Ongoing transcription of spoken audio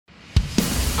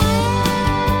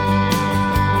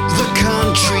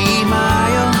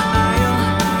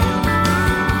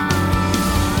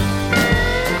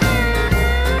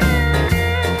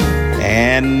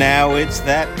Now it's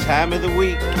that time of the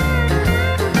week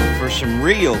for some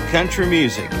real country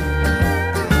music.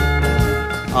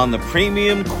 On the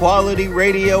premium quality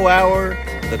radio hour,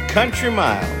 The Country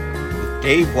Mile with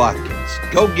Dave Watkins.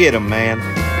 Go get 'em, man.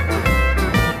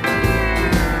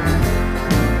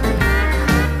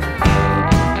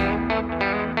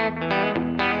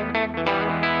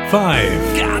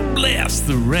 Five. God bless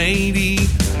the radio.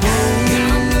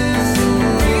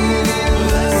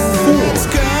 It's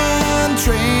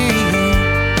country,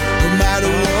 no matter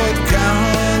what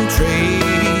country.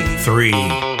 3.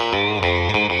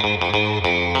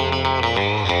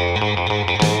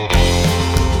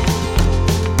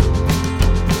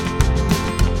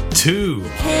 Two.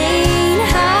 Can't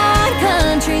hide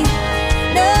country.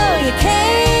 No, you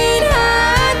can't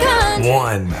hide country.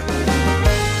 1.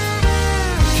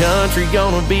 Country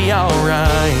gonna be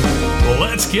alright. Well,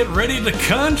 let's get ready to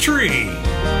country.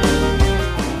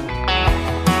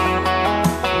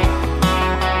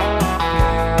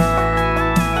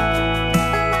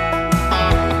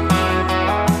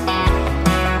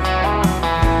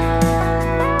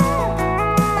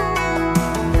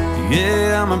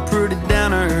 Yeah, I'm a pretty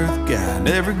down-to-earth guy.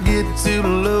 Never get too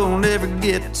low, never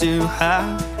get too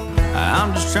high.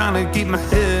 I'm just trying to keep my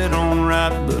head on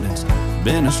right, but it's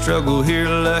been a struggle here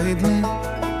lately.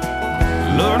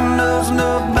 Lord knows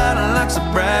nobody likes a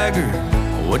bragger.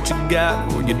 What you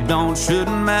got or you don't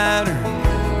shouldn't matter.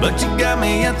 But you got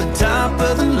me at the top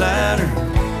of the ladder.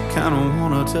 Kinda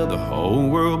wanna tell the whole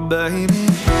world, baby.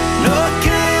 No, I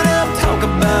can't help talk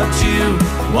about you.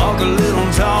 Walk a little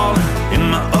taller in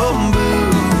my own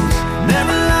boots.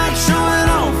 Never like showing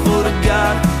off for the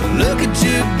God. Look at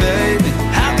you, baby.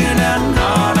 How can I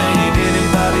not? Ain't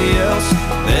anybody else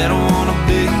that I wanna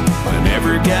be. When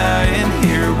every guy in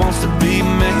here wants to be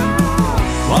me.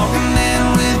 Walking in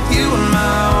with you in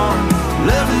my arm.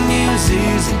 Loving you's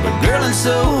easy, but girl, it's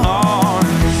so hard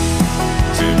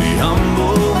to be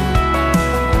humble.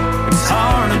 It's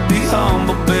hard to be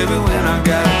humble, baby, when I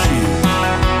got you.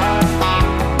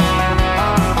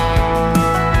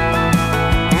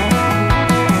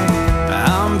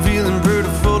 I'm feeling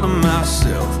pretty full of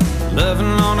myself.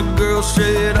 Loving on a girl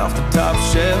straight off the top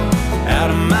shelf. Out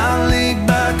of my league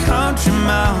by a country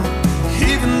mile.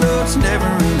 Even though it's never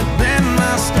really been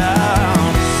my style.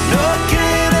 No, I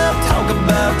can't help talk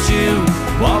about you.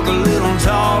 Walk a little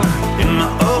taller in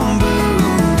my own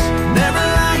boots. Never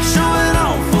like showing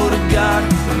off for the God.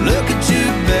 Look at you,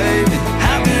 baby.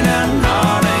 How can I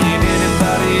not? Ain't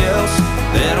anybody else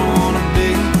that I wanna be.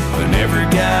 When every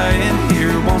guy in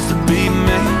here wants to be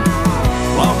me.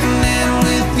 Walking in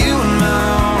with you in my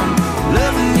arm.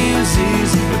 Loving you's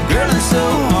easy, but girl, it's so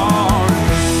hard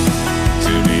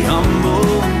to be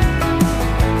humble.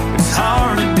 It's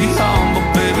hard to be humble,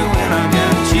 baby, when I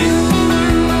got you.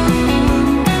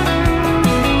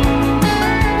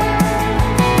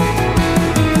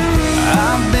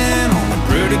 I've been on a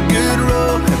pretty good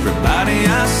road. Everybody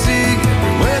I see,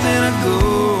 everywhere that I go.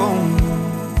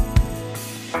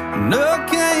 No,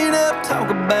 can't help talk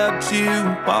about you.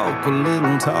 Walk a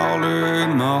little taller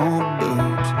in my old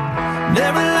boots.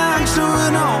 Never like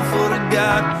showing off for the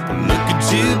God. But look at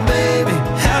you, baby.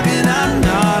 How can I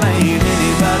not? Ain't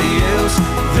anybody else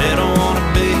that I wanna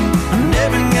be. And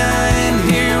every guy in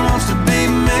here wants to be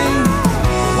me.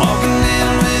 Walking in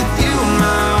with you in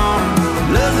my arm.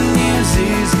 Loving you's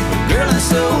easy, but girl, it's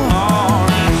so hard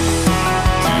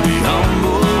to be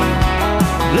humble.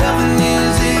 Loving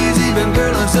you's easy, but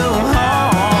girl, it's so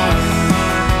hard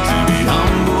to be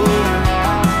humble.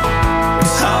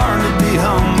 It's hard to be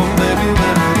humble, baby,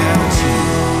 when I got you.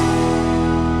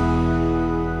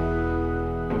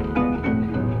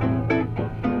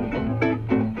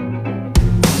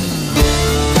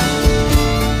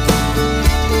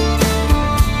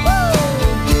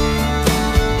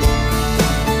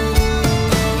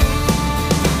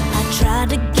 I tried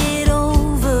to get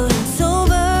over and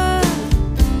sober,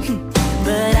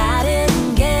 but I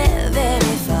didn't get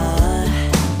very far.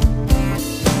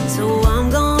 So I'm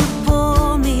gonna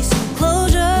pour me some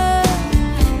closure.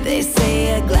 They say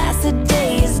a glass a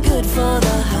day is good for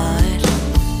the heart.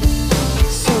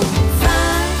 So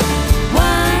fine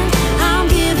wine, I'm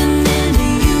giving in to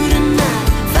you tonight.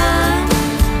 Fine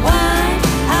wine,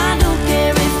 I don't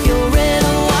care if you're red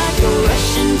or white. You're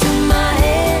rushing to my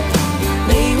head.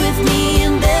 Lay with me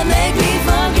and then make me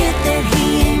forget that he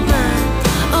ain't mine.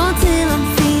 Until I'm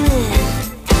feeling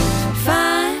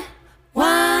fine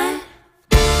wine.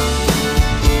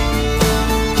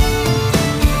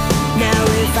 Now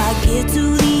if I get to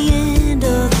the end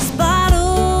of this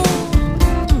bottle,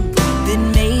 then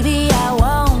maybe I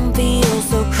won't feel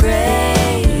so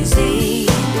crazy.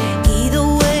 Either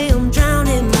way, I'm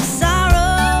drowning my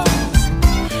sorrow.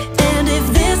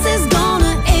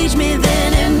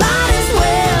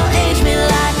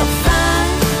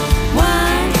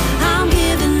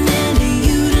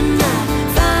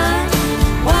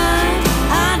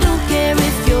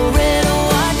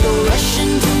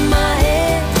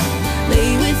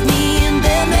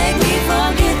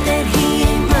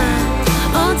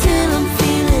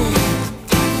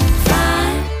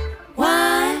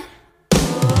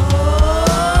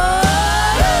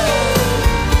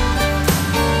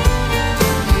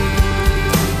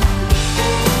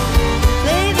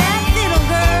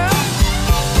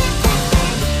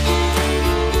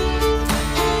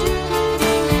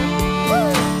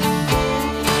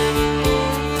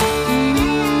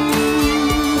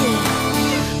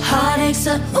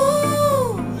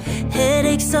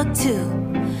 headaches suck too.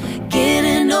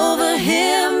 Getting over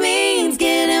here means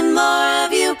getting more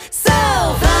of you. So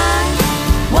fine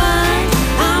wine,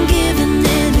 I'm giving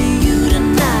it to you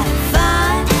tonight.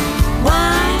 Fine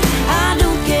wine, I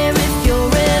don't care if you're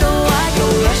red or white. Go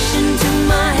rush into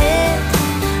my head,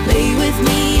 lay with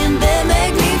me in bed,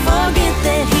 make me forget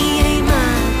that he ain't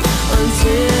mine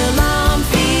until I'm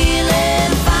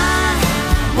feeling fine.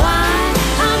 Wine,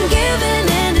 I'm giving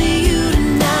it to you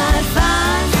tonight.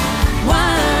 Fine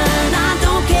wine, I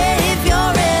don't care if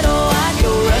you're red or white.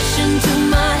 Go rush into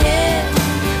my head,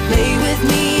 lay with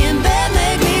me in bed,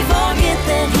 make me forget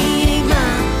that he ain't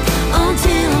mine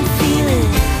until I'm feeling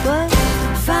what?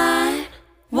 Fine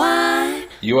wine.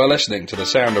 You are listening to the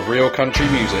sound of real country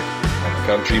music on the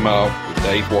Country Mile with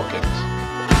Dave Watkins.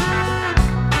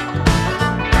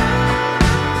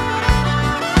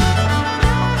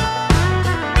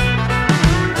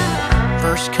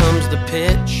 First comes the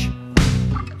pitch,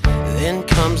 then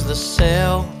comes the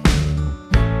sell.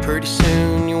 Pretty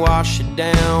soon you wash it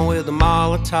down with a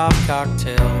Molotov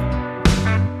cocktail.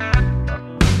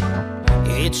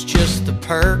 It's just the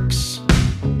perks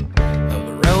of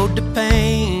the road to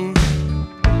pain.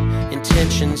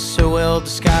 Intentions so well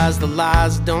disguised, the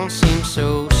lies don't seem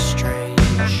so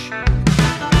strange.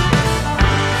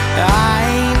 I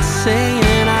ain't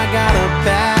saying I got a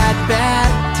bad,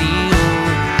 bad deal,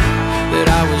 that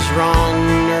I was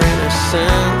wrong or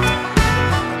innocent,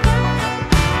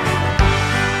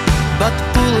 but the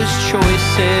foolish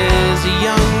choices a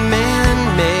young man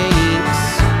makes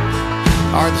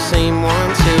are the same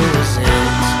ones he'll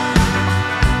resent.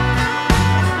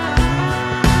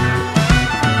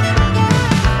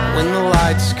 When the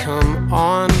lights come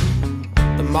on,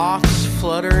 the moths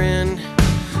flutter in,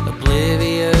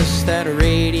 oblivious that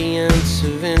radiance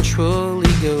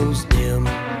eventually goes dim.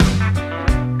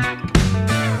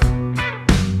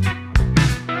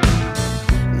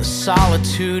 In the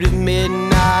solitude of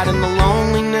midnight and the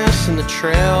loneliness in the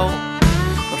trail,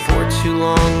 before too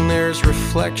long there's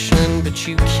reflection, but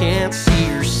you can't see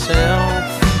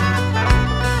yourself.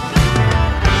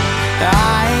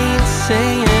 I ain't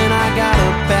saying I got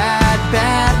a bad,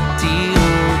 bad deal,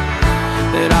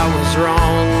 that I was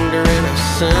wronged or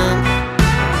innocent,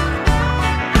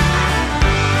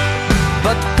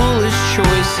 but the foolish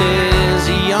choices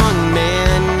a young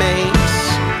man makes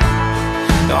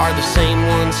are the same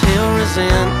ones he'll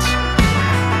resent.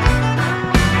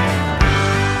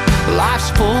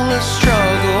 Life's full of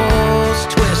struggles,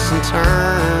 twists and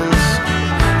turns.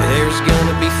 There's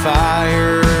gonna be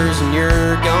fires and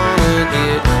you're gonna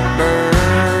get burned,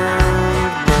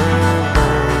 burned,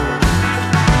 burned.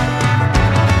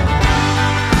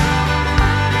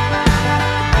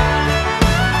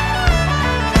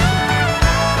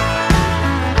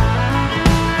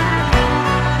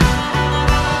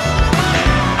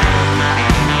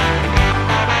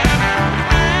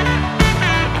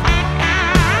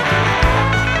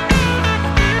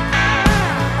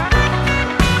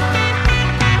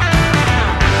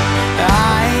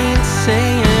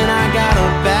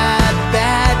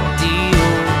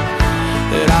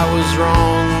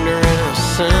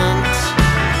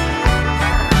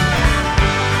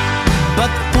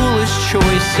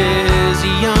 Choices a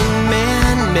young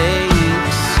man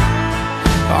makes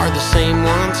are the same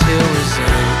ones he'll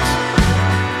resent.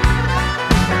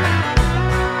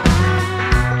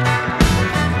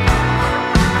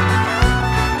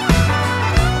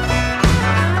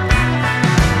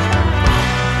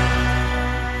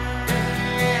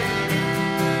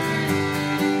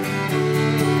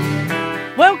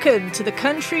 Welcome to the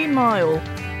Country Mile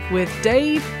with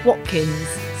Dave Watkins.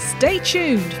 Stay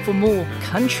tuned for more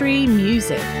country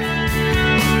music.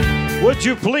 Would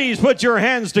you please put your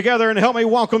hands together and help me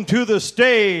welcome to the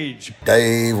stage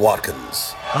Dave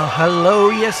Watkins. Hello,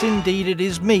 yes indeed, it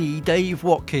is me, Dave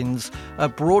Watkins,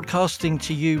 broadcasting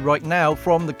to you right now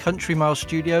from the Country Mile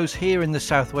Studios here in the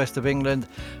southwest of England,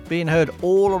 being heard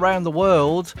all around the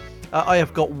world. I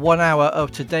have got 1 hour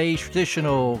of today's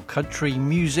traditional country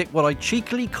music, what I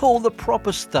cheekily call the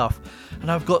proper stuff,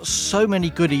 and I've got so many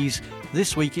goodies.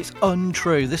 This week it's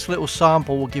untrue. This little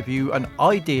sample will give you an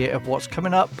idea of what's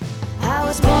coming up. I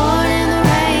was born in the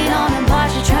rain on a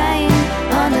Porsche train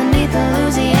underneath the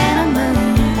Louisiana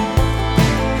moon.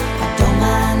 I don't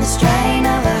mind the strain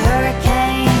of a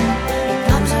hurricane. It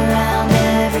comes around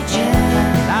every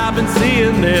June. I've been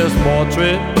seeing this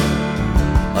portrait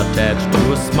attached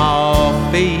to a small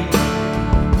fee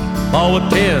for a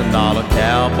 $10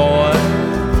 cowboy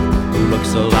who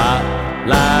looks a lot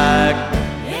like.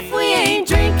 If we ain't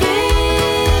drinking,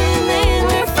 then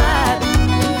we're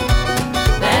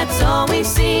fighting. That's all we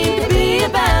seem to be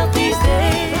about these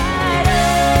days.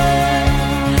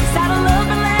 Saddle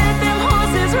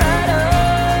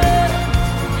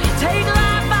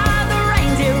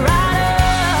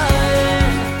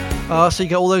So you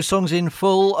get all those songs in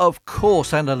full, of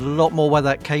course, and a lot more where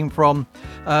that came from.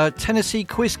 Tennessee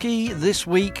Whiskey this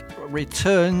week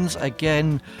returns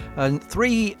again, and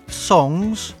 3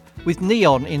 songs with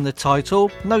neon in the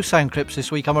title. No sound clips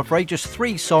this week, I'm afraid, just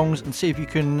 3 songs, and see if you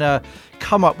can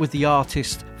come up with the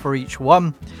artist for each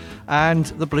one. And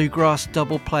the Bluegrass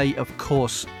double play, of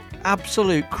course.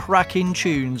 Absolute cracking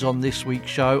tunes on this week's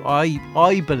show,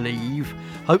 I believe.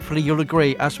 Hopefully you'll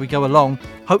agree as we go along.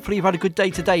 Hopefully you've had a good day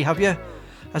today, have you?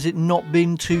 Has it not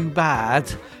been too bad?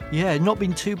 Yeah, not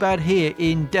been too bad here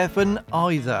in Devon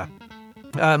either.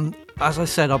 As I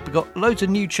said, I've got loads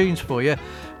of new tunes for you.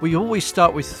 We always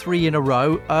start with 3 in a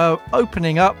row.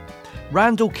 Opening up,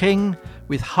 Randall King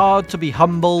with Hard to Be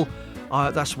Humble.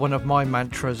 That's one of my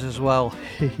mantras as well.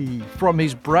 From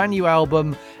his brand new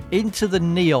album, Into the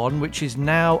Neon, which is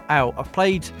now out. I've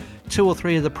played 2 or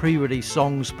 3 of the pre-release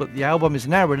songs, but the album is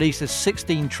now released. There's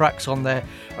 16 tracks on there.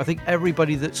 I think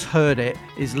everybody that's heard it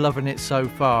is loving it so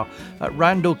far.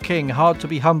 Randall King, Hard to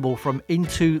Be Humble from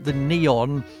Into the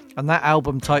Neon. And that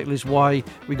album title is why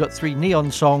we got 3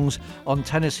 neon songs on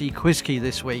Tennessee Whiskey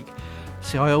this week.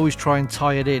 See, I always try and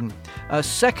tie it in.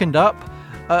 Second up,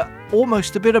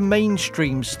 almost a bit of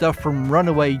mainstream stuff from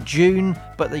Runaway June,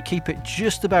 but they keep it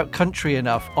just about country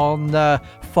enough on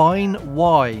Fine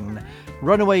Wine.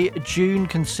 Runaway June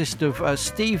consists of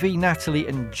Stevie, Natalie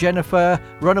and Jennifer,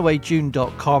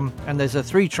 runawayjune.com, and there's a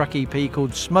 3-track EP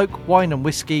called Smoke, Wine and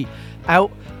Whiskey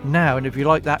out now, and if you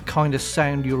like that kind of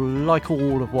sound, you'll like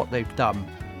all of what they've done,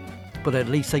 but at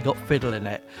least they got fiddle in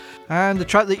it. And the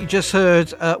track that you just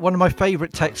heard, one of my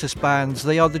favourite Texas bands,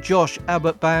 they are the Josh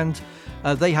Abbott Band.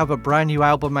 They have a brand new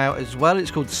album out as well.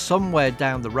 It's called Somewhere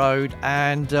Down the Road,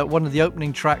 and one of the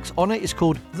opening tracks on it is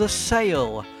called The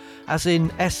Sale, as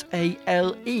in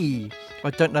S-A-L-E. I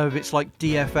don't know if it's like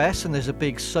DFS and there's a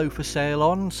big sofa sale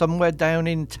on somewhere down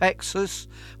in Texas,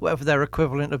 whatever their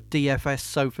equivalent of DFS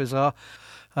sofas are.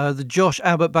 The Josh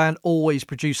Abbott Band always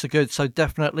produce the goods, so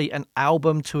definitely an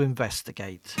album to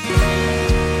investigate.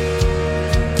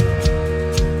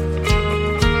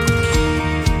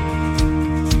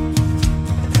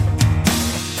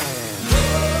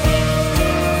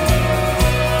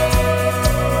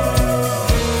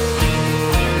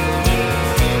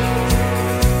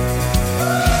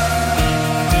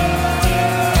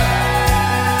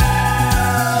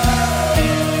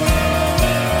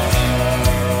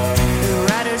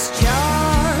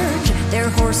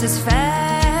 Horses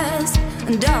fast,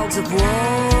 dogs of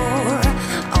war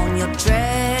on your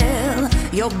trail.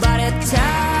 Your body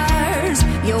tires,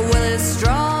 your will is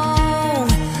strong.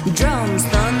 Drums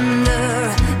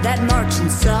thunder, that marching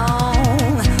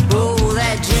song. Oh,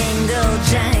 that jingle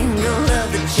jangle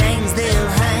of the chains they'll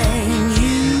hang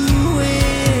you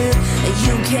with.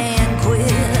 You can't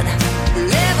quit.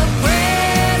 Live a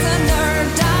prisoner,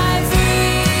 die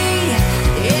free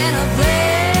in a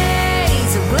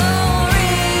place of glory.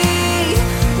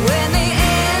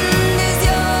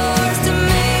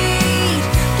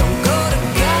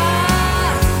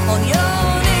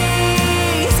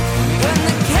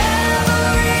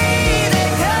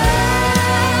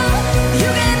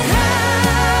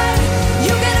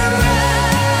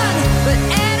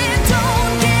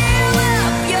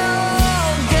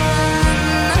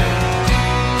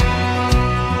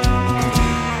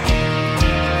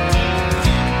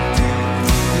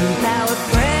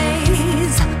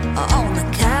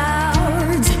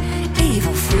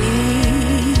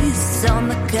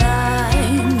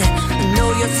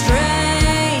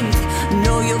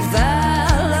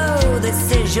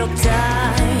 Your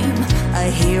time, a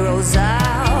hero's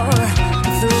hour,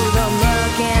 through the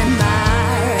murk and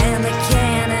mire and the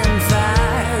cannon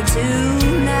fire.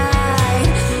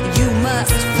 Tonight you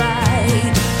must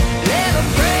fight. Live a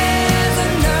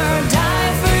prisoner,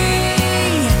 die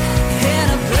free in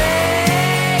a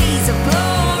place of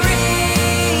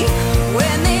glory.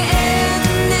 When the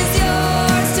end is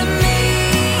yours to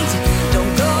meet,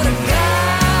 don't go to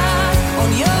God on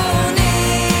your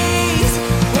knees.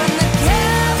 When the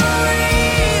cavalry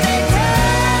they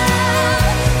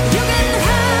come, you can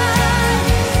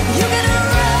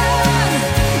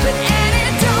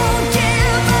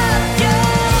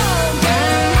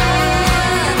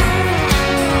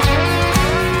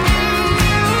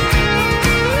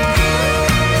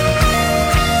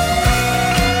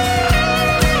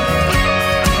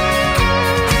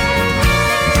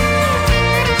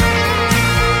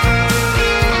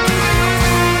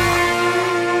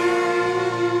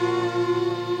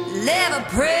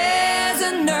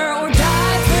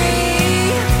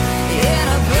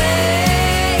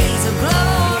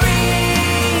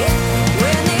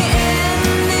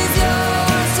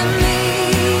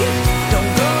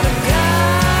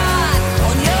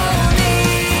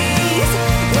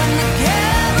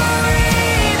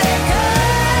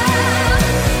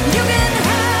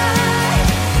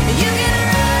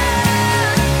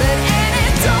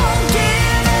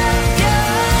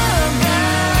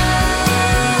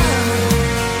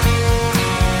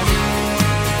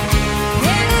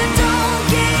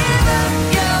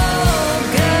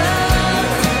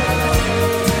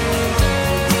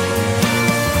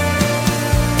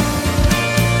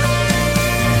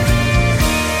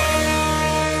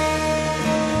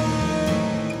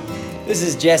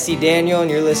Jesse Daniel, and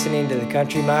you're listening to The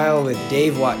Country Mile with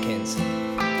Dave Watkins.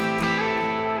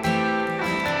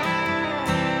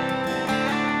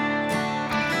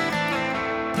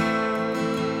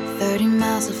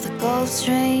 Miles of the Gulf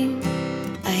Stream,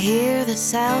 I hear the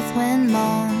south wind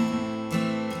moan.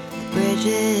 The bridge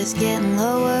is getting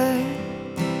lower,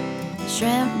 the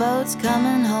shrimp boat's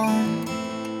coming home.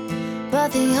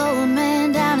 But the old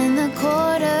man down in the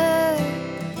quarter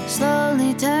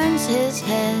slowly turns his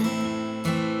head,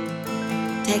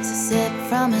 takes a sip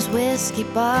from his whiskey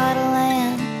bottle,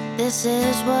 and this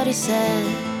is what he said.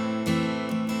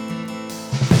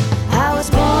 I was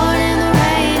born in the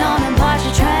rain on a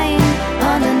Apache train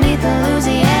underneath the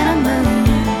Louisiana moon.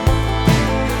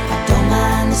 I don't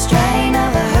mind the strain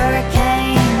of a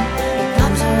hurricane, it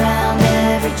comes around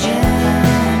every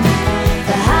June.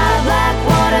 The high black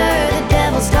water, the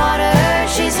devil's daughter,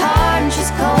 she's hard and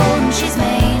she's cold and she's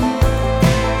mean,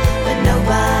 but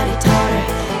nobody taught her.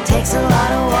 It takes a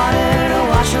lot of water to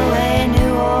wash away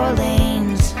New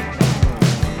Orleans.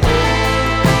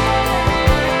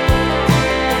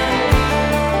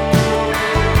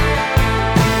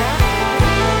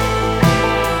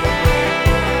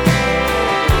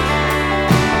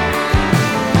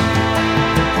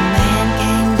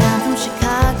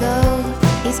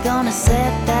 Gonna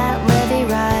set that levee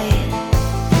right.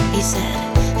 He said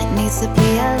it needs to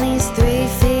be at least 3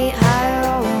 feet higher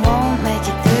or we won't make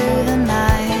it through the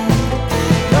night.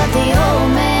 But the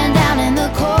old man down in the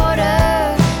quarter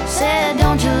said,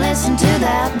 don't you listen to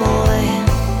that boy.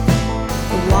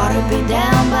 The water'll be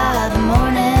down by the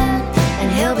morning and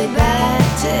he'll be back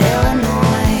to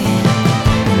Illinois.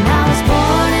 And I was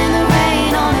born in the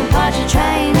rain on a Apache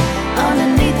train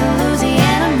underneath the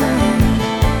Louisiana moon.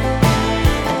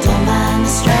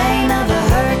 Strain of a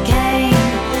hurricane,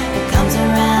 it comes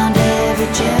around every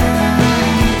June.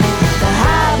 The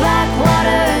high black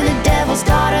water, the devil's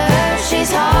daughter, she's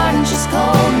hard and she's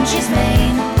cold and she's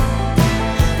mean,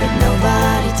 but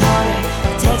nobody taught her.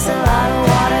 It takes a lot of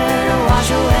water to wash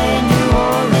away New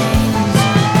Orleans.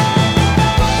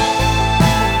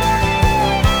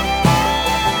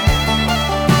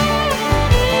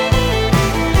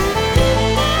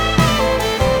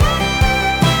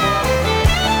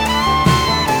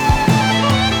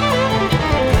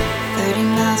 30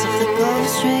 miles of the Gulf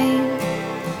Stream,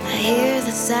 I hear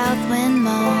the south wind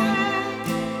moan.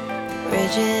 The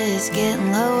bridge is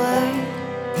getting lower,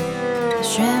 the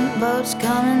shrimp boat's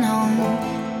coming home.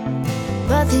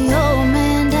 But the old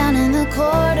man down in the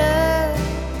quarter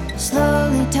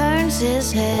slowly turns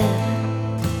his head,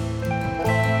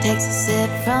 takes a sip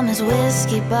from his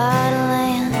whiskey bottle,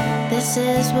 and this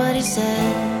is what he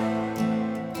said.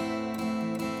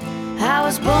 I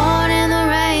was born in the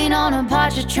rain on a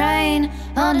Apache train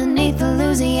underneath the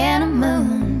Louisiana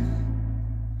moon.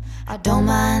 I don't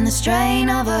mind the strain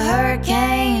of a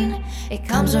hurricane, it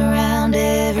comes around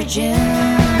every June.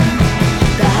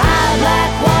 The high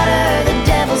black water, the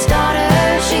devil's daughter,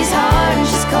 she's hard and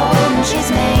she's cold and she's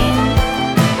mean,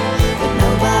 but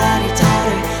nobody taught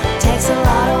her. It takes a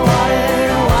lot of water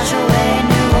to wash away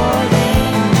New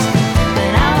Orleans.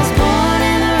 But I was born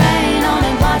in the rain on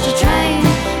a Apache train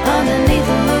underneath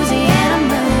the Louisiana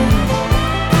moon.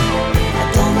 I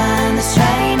don't mind the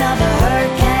strain of a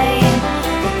hurricane,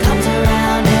 it comes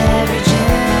around every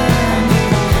June.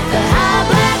 The high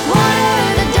black water,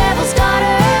 the devil's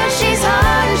daughter, she's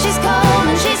hard and she's cold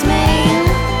and she's mean,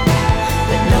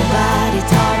 but nobody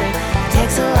taught her. It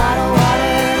takes a lot of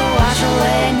water to wash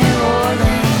away New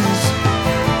Orleans.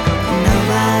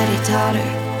 Nobody taught her.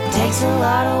 It takes a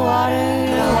lot of water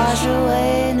to wash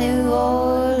away New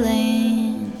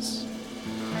Orleans.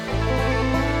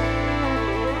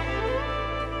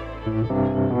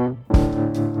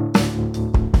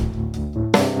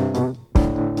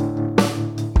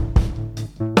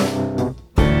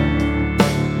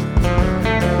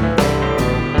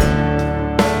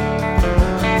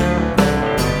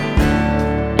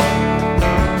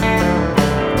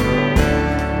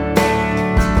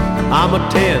 I'm a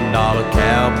 $10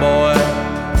 cowboy,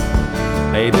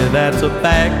 maybe that's a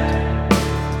fact.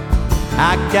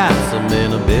 I got some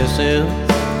inhibitions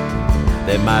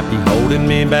that might be holding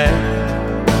me back.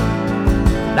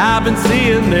 I've been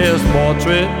seeing this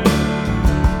portrait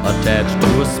attached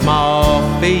to a small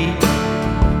fee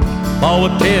for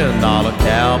a $10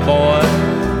 cowboy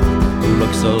who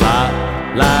looks a lot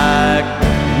like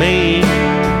me.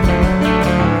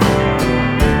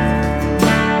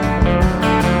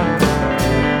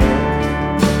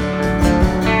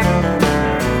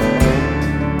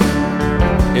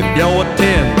 If you're a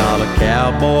 $10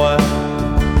 cowboy,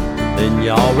 then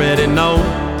you already know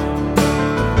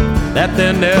that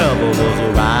there never was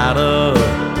a rider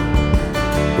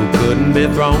couldn't be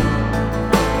thrown.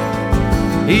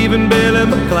 Even Billy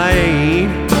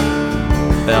McLean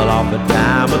fell off a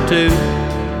time or two.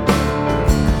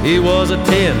 He was a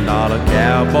 $10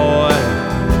 cowboy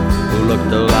who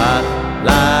looked a lot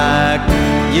like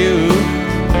you.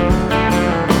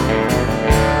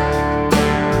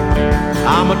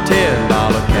 I'm a $10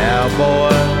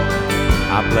 cowboy,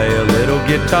 I play a little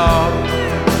guitar.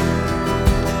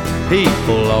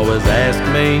 People always ask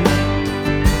me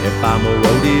if I'm a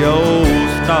rodeo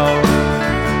star.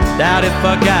 Doubt if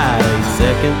I got 8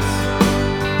 seconds,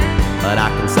 but I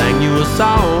can sing you a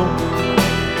song.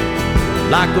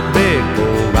 Like a big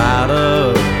bull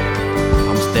rider,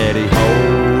 I'm steady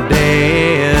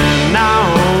holding on.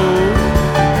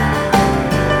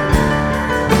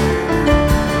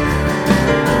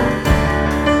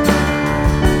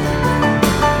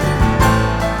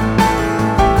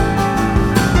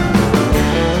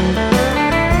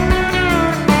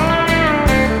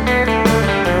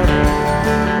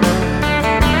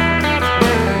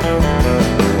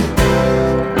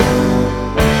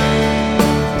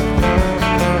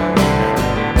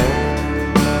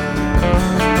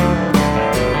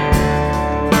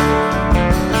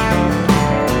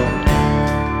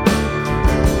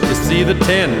 The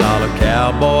 $10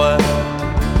 cowboy,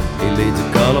 he leads a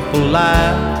colorful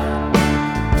life.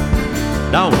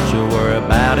 Don't you worry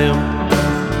about him,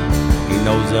 he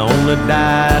knows he only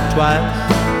died twice.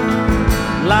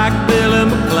 Like Billy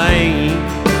McLean,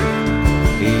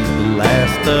 he's the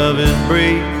last of his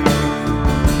breed.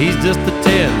 He's just a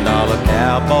 $10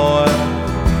 cowboy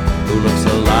who looks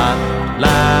a lot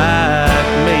like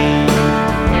me.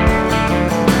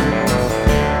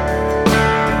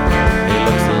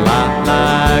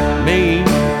 Like me. He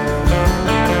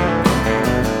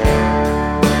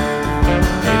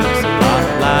looks a lot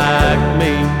like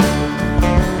me.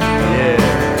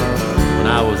 Yeah. When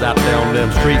I was out there on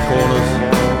them street corners,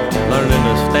 learning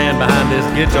to stand behind this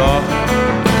guitar,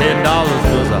 $10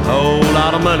 was a whole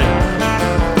lot of money.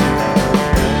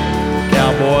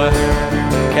 Cowboy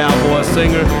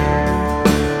singer,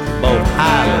 both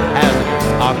highly hazardous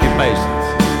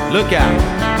occupations. Look out.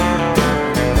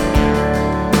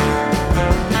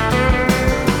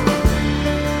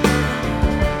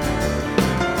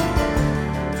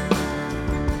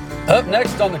 Up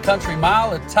next on the Country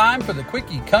Mile, it's time for the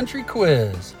Quickie Country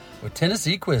Quiz with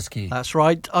Tennessee Quiz Key. That's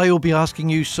right. I will be asking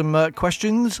you some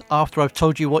questions after I've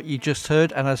told you what you just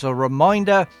heard. And as a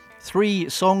reminder, 3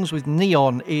 songs with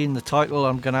neon in the title.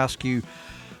 I'm going to ask you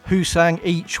who sang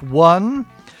each one.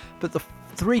 But the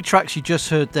 3 tracks you just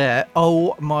heard there,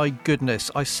 oh my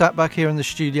goodness. I sat back here in the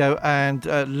studio and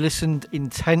listened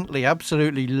intently.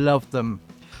 Absolutely loved them.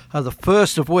 The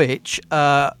first of which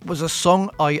was a song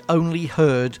I only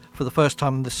heard for the first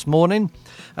time this morning,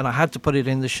 and I had to put it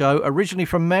in the show. Originally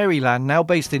from Maryland, now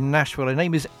based in Nashville. Her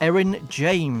name is Erin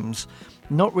James.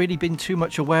 Not really been too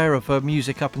much aware of her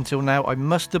music up until now, I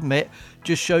must admit.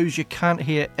 Just shows you can't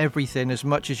hear everything as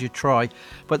much as you try.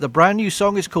 But the brand new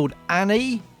song is called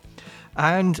Annie.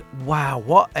 And wow,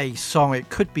 what a song. It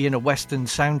could be in a Western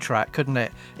soundtrack, couldn't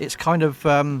it? It's kind of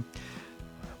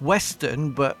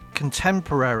Western, but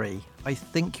contemporary. I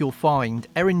think you'll find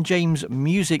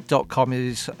erinjamesmusic.com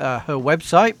is her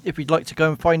website if you'd like to go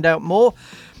and find out more.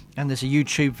 And there's a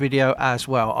YouTube video as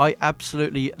well. I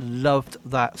absolutely loved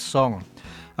that song.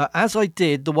 As I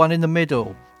did the one in the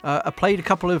middle. I played a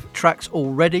couple of tracks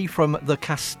already from the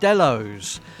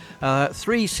Castellos.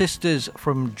 3 sisters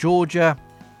from Georgia.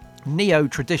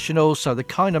 Neo-traditional, so the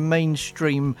kind of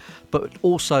mainstream, but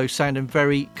also sounding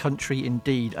very country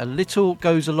indeed. A Little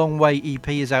Goes a Long Way EP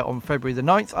is out on February the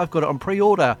 9th. I've got it on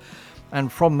pre-order,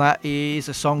 and from that is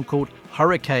a song called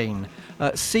Hurricane.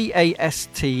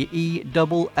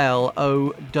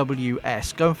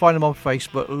 Castellowws. Go and find them on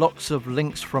Facebook. Lots of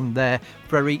links from there.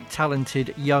 Very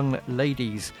talented young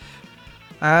ladies.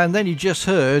 And then you just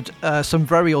heard some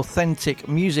very authentic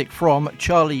music from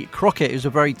Charlie Crockett, who's a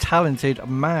very talented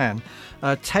man.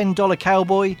 $10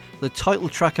 Cowboy, the title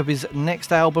track of his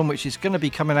next album, which is going to be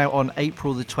coming out on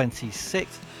April the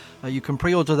 26th. You can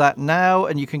pre-order that now,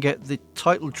 and you can get the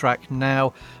title track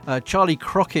now.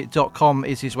 CharlieCrockett.com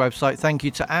is his website. Thank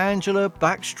you to Angela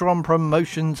Backstrom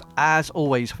Promotions, as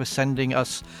always, for sending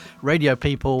us radio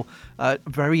people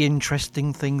very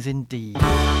interesting things indeed.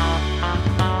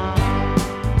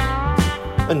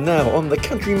 And now on the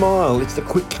Country Mile, it's the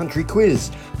Quick Country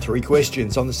Quiz. 3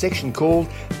 questions on the section called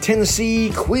Tennessee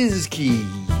Quiz Key.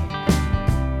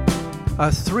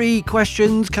 3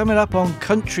 questions coming up on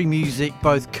country music,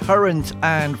 both current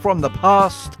and from the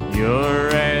past. You're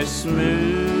as smooth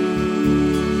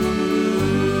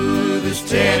as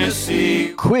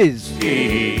Tennessee Quiz.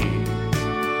 Key.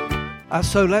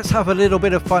 So let's have a little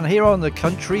bit of fun here on the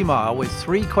Country Mile with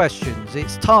 3 questions.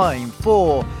 It's time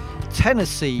for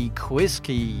Tennessee Quiz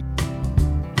Key.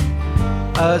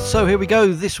 So here we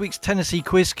go. This week's Tennessee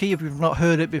Quiz Key, if you've not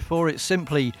heard it before, it's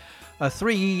simply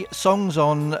 3 songs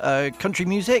on country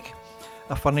music.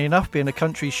 Funnily enough, being a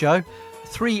country show.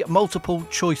 3 multiple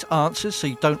choice answers, so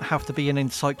you don't have to be an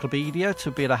encyclopedia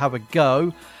to be able to have a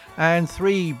go. And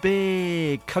 3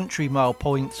 big Country Mile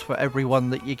points for everyone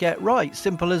that you get right.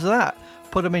 Simple as that.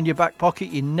 Put them in your back pocket.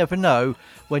 You never know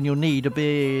when you'll need a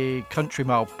big Country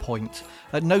Mile point.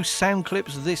 No sound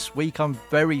clips this week. I'm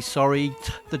very sorry.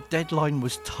 The deadline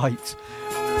was tight.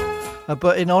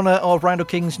 But in honour of Randall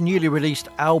King's newly released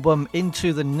album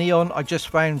Into the Neon, I just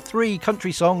found 3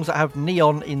 country songs that have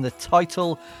neon in the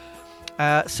title.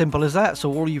 Simple as that.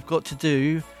 So all you've got to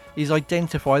do is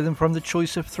identify them from the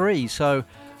choice of 3. So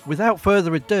without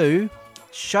further ado,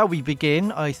 shall we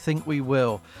begin? I think we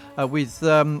will. With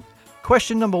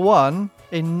question number 1.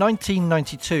 In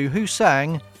 1992, who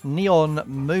sang Neon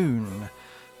Moon?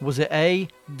 Was it A,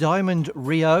 Diamond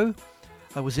Rio?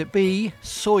 Was it B,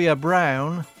 Sawyer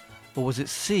Brown? Or was it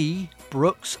C,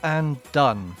 Brooks and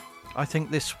Dunn? I think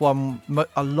this one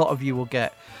a lot of you will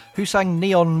get. Who sang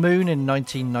Neon Moon in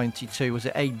 1992? Was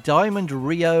it A, Diamond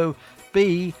Rio,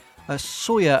 B,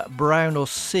 Sawyer Brown, or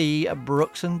C,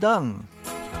 Brooks and Dunn?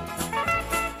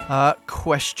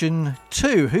 Question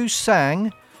 2. Who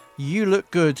sang You Look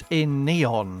Good in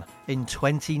Neon in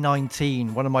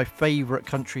 2019? One of my favourite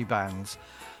country bands.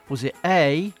 Was it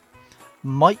A,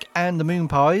 Mike and the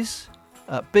Moonpies,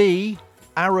 B,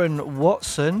 Aaron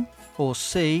Watson, or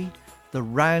C, the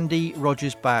Randy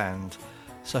Rogers Band?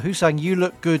 So who sang You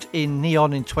Look Good in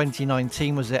Neon in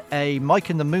 2019? Was it A,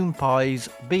 Mike and the Moonpies,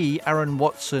 B, Aaron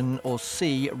Watson, or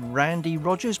C, Randy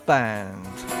Rogers Band?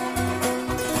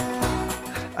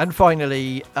 And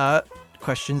finally,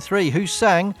 question 3. Who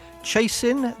sang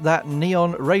Chasing That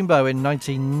Neon Rainbow in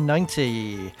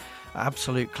 1990?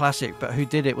 Absolute classic, but who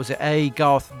did it? Was it A,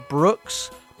 Garth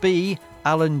Brooks, B,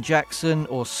 Alan Jackson,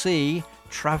 or C,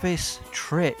 Travis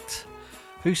Tritt?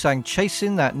 Who sang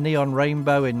Chasing That Neon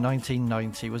Rainbow in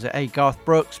 1990? Was it A, Garth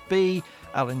Brooks, B,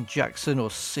 Alan Jackson,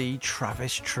 or C,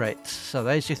 Travis Tritt? So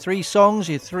there's your 3 songs,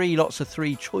 your 3 lots of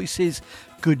 3 choices.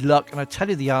 Good luck, and I'll tell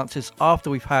you the answers after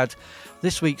we've had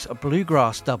this week's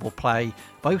Bluegrass double play.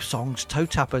 Both songs toe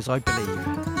tappers, I believe.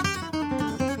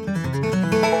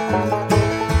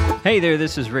 Hey there,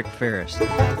 this is Rick Ferris.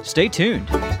 Stay tuned,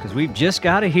 because we've just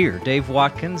got to hear Dave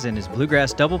Watkins and his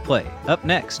Bluegrass double play up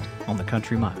next on the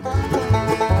Country Mile.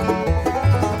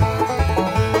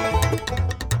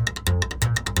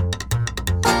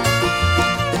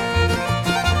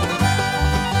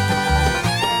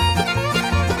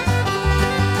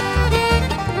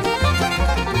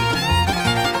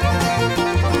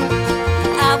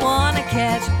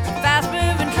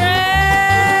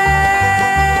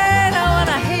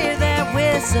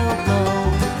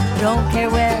 Don't care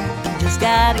where, just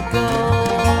gotta go.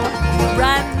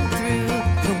 Riding through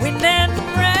the wind and the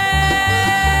rain,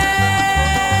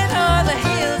 or the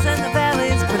hills and the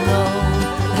valleys below.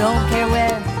 Don't care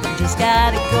where, just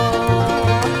gotta go.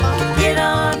 Get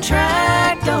on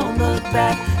track, don't look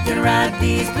back. Gonna ride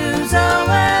these blues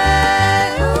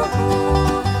away.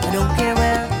 Ooh, I don't care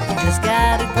where, just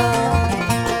gotta go.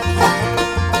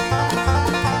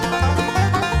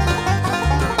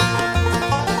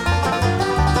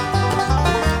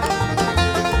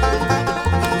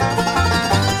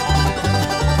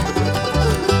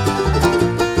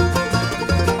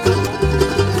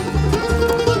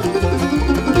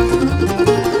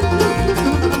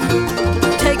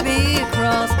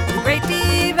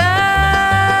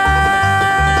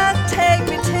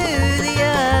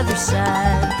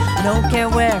 Don't care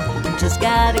where, just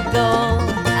gotta go.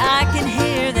 I can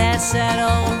hear that sad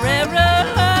old railroad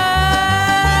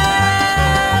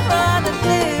running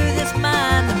through this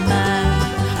mind of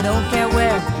mine. Don't care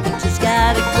where, just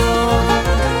gotta go.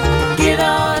 Get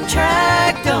on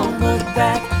track, don't look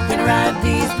back. Gonna ride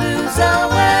these blues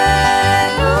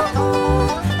away. Ooh,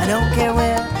 I don't care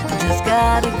where, just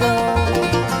gotta go.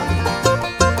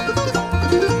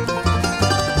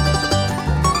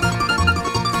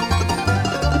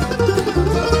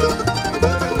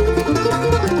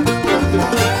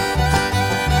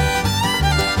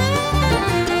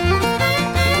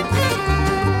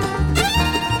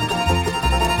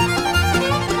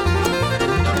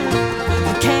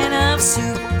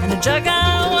 Jug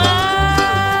of wine,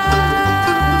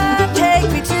 take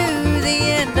me to the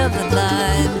end of the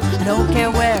line. I don't care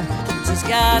where, just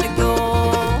gotta go.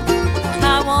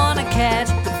 I wanna catch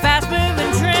a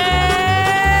fast-moving train.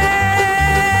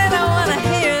 I wanna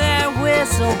hear that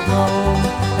whistle blow.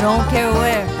 I don't care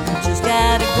where, just gotta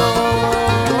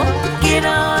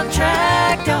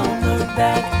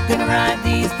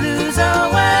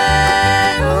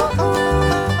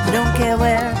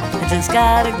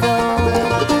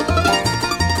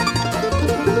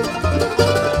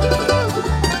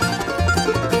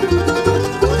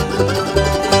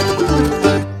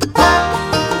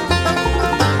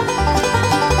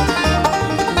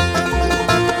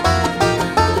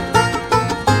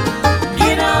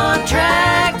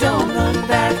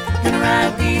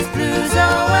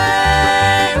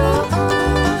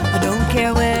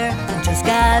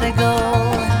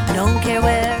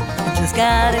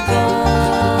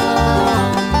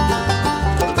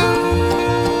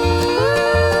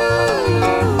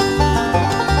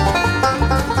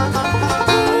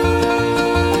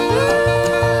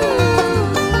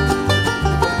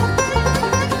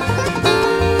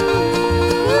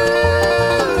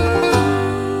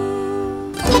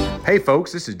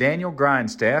folks, this is Daniel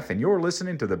Grindstaff, and you're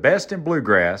listening to the best in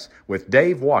bluegrass with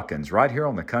Dave Watkins right here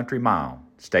on the Country Mile.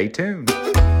 Stay tuned.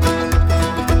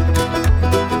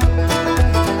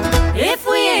 If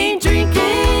we ain't drinking,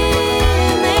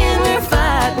 then we're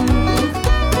fighting.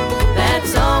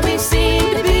 That's all we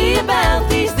seem to be about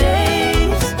these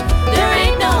days. There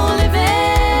ain't no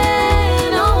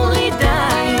living, only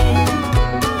dying.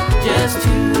 Just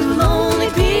two lonely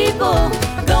people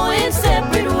going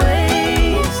separate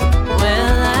ways.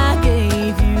 Well, I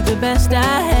gave you the best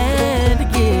I had to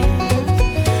give.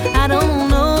 I don't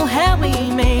know how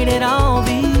we made it all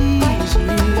these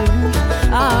years.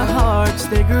 Our hearts,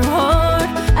 they grew hard,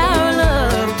 our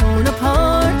love torn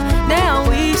apart. Now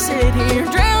we sit here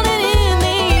drowning in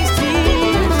these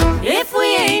tears. If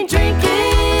we ain't drinking,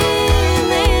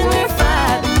 then we're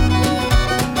fighting.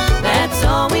 That's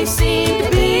all we seem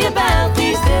to be about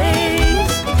these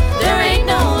days. There ain't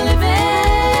no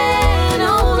living,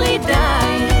 only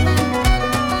dying.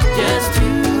 Just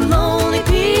two lonely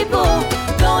people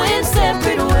going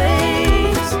separate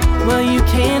ways. Well, you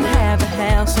can have a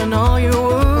house and all your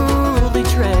worldly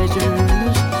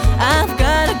treasures. I've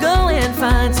gotta go and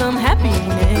find some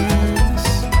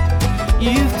happiness.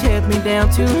 You've kept me down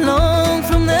too long.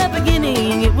 From the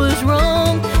beginning it was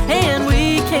wrong, and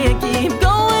we can't keep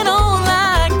going on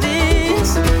like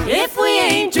this. If we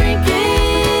ain't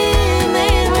drinking,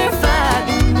 then we're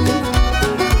fighting.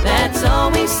 That's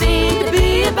all we seem to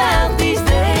be about these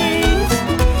days.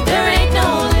 There ain't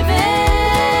no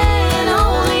living,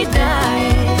 only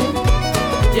dying.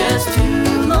 Just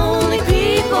two lonely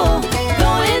people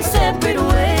going separate ways.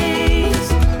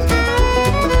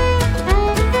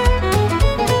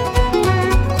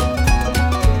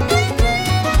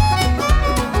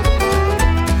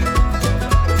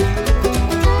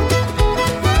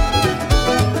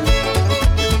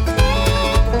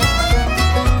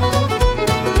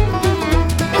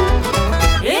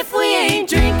 If we ain't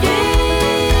drinking,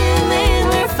 then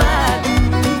we're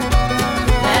fighting.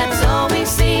 That's all we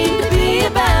seem to be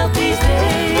about these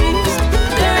days.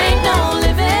 There ain't no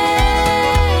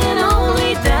living,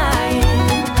 only dying.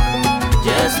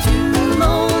 Just two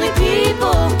lonely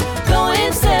people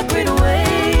going separate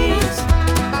ways.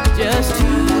 Just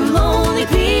two lonely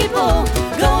people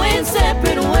going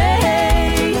separate ways.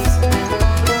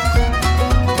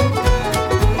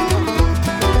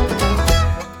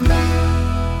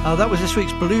 That was this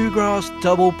week's Bluegrass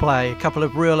Double Play. A couple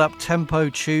of real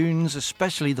up-tempo tunes,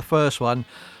 especially the first one,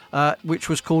 which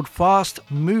was called Fast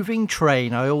Moving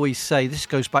Train. I always say, this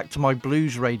goes back to my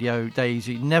blues radio days.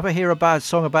 You never hear a bad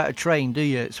song about a train, do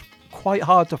you? It's quite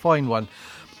hard to find one.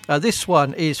 This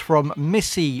one is from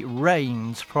Missy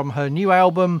Raines from her new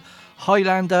album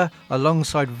Highlander,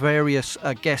 alongside various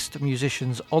guest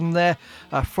musicians on there.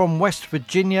 From West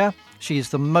Virginia, she is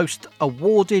the most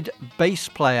awarded bass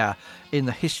player in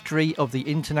the history of the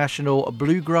International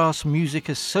Bluegrass Music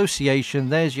Association.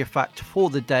 There's your fact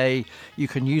for the day. You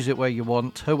can use it where you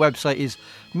want. Her website is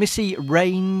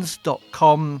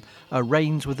missyraines.com,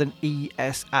 Raines with an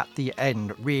ES at the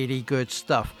end. Really good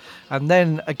stuff. And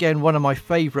then again, one of my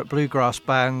favourite bluegrass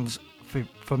bands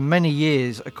for many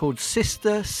years are called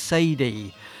Sister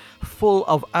Sadie, full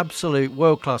of absolute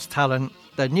world-class talent.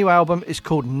 Their new album is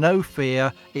called No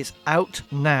Fear. It's out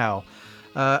now.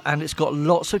 And it's got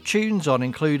lots of tunes on,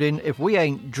 including If We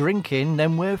Ain't Drinking,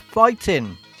 Then We're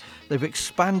Fighting. They've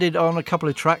expanded on a couple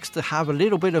of tracks to have a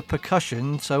little bit of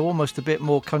percussion, so almost a bit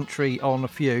more country on a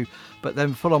few, but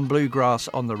then full-on bluegrass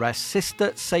on the rest.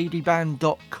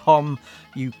 SisterSadieBand.com.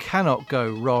 You cannot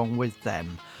go wrong with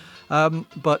them.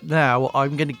 But now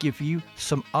I'm going to give you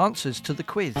some answers to the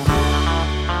quiz.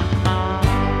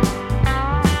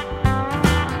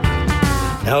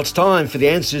 Now it's time for the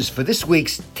answers for this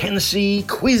week's Tennessee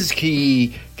Quiz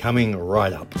Key, coming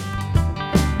right up.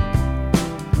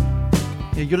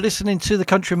 You're listening to the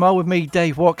Country Mile with me,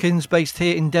 Dave Watkins, based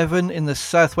here in Devon in the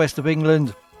southwest of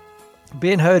England,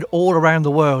 being heard all around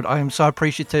the world. I am so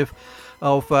appreciative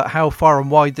of how far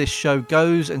and wide this show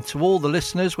goes, and to all the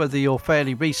listeners, whether you're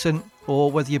fairly recent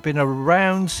or whether you've been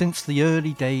around since the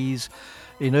early days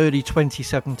in early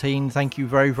 2017, thank you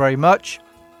very, very much.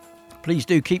 Please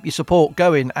do keep your support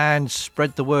going and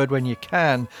spread the word when you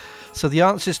can. So the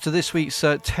answers to this week's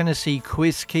Tennessee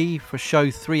Quiz Key for show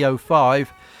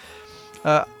 305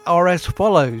 are as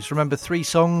follows. Remember, 3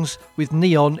 songs with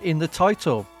neon in the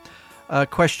title.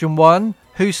 Question 1,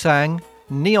 who sang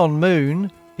Neon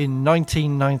Moon in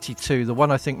 1992? The one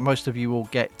I think most of you will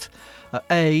get.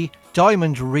 A,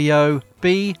 Diamond Rio,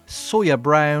 B, Sawyer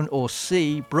Brown, or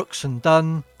C, Brooks and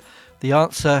Dunn? The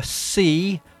answer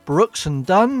C, Brooks and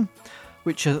Dunn,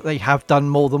 which they have done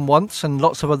more than once, and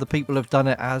lots of other people have done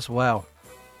it as well.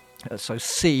 So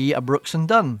C, Brooks and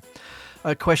Dunn.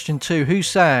 Question 2. Who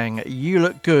sang You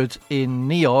Look Good in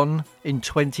Neon in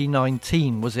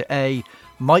 2019? Was it A,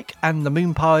 Mike and the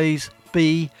Moonpies,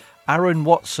 B, Aaron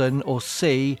Watson, or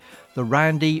C, the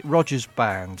Randy Rogers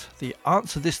Band? The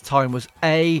answer this time was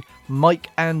A, Mike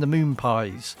and the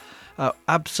Moonpies.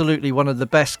 Absolutely one of the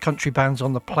best country bands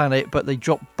on the planet, but they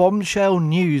dropped bombshell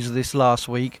news this last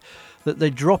week that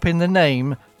they're dropping the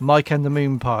name Mike and the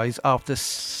Moonpies after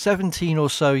 17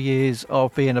 or so years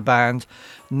of being a band.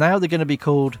 Now they're going to be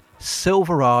called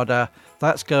Silverado.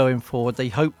 That's going forward. They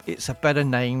hope it's a better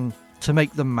name to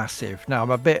make them massive. Now, I'm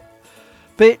a bit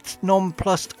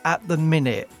nonplussed at the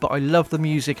minute, but I love the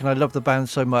music and I love the band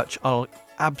so much. I'll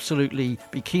absolutely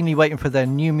be keenly waiting for their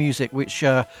new music, which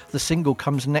the single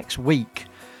comes next week.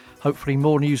 Hopefully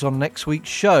more news on next week's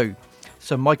show.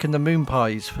 So Mike and the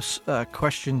Moonpies for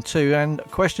question 2. And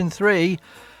question 3,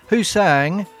 who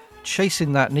sang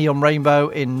Chasing That Neon Rainbow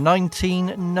in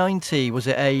 1990? Was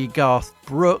it A, Garth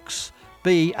Brooks,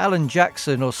 B, Alan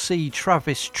Jackson, or C,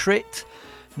 Travis Tritt?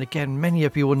 And again, many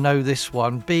of you will know this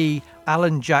one. B,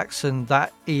 Alan Jackson.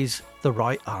 That is the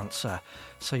right answer.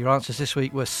 So your answers this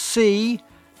week were C,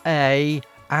 A,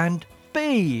 and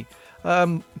B.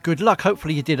 Good luck.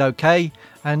 Hopefully you did okay.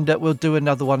 And we'll do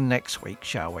another one next week,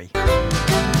 shall we?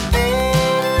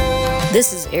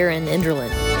 This is Aaron Enderlin.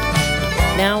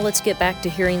 Now let's get back to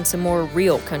hearing some more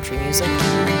real country music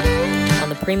on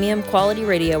the premium quality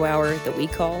radio hour that we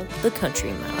call the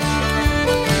Country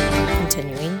Mile.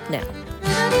 Continuing now.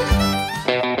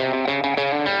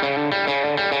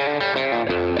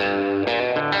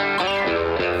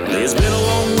 It's been a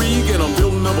long week and I'm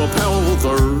building up a powerful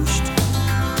thirst.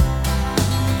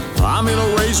 I'm in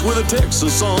a race with a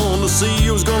Texas son to see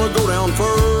who's gonna go down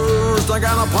first. I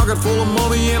got a pocket full of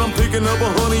money and I'm picking up a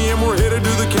honey and we're headed to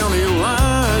the county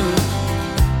line,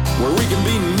 where we can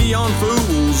be neon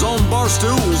fools on bar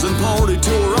stools and party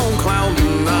to our own cloud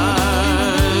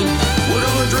nine. We're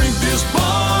gonna drink this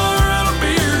bar out of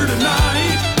beer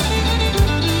tonight.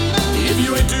 If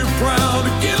you ain't too proud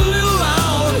to get a little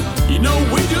loud, you know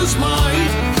we just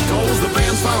might, cause the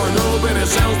band's firing up and it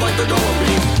sounds like they're gonna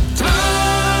be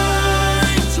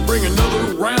tight. So bring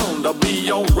another round, I'll be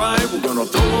alright. We're gonna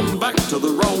throw them back to the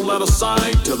roll out of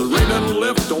sight, till the rain done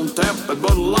left on tap at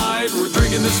Bud Light. We're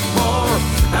drinking this bar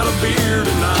out of beer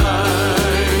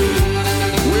tonight.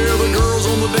 We're the girls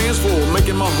on the dance floor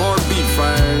making my heart beat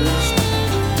fast.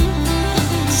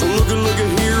 So look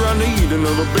at here, I need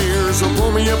another beer. So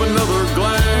pour me up another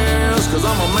glass, cause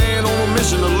I'm a man on a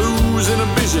mission to lose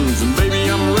inhibitions, and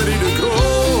baby I'm ready to go.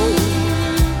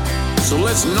 So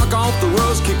let's knock off the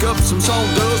rust, kick up some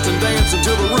sawdust, and dance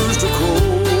until the rooster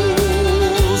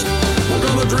crows. We're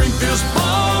gonna drink this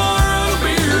bar out of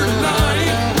beer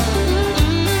tonight.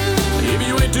 If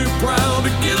you ain't too proud to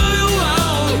get a little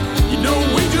loud, you know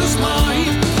we just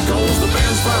might, cause the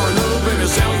band's firing up and it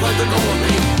sounds like they're gonna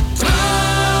be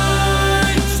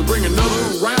tight. So bring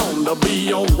another round, I'll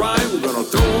be alright. We're gonna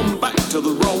throw them back to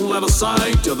the roll out of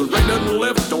sight, till the rain doesn't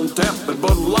left on tap at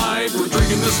Bud Light. We're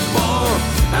drinking this bar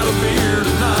out of beer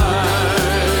tonight.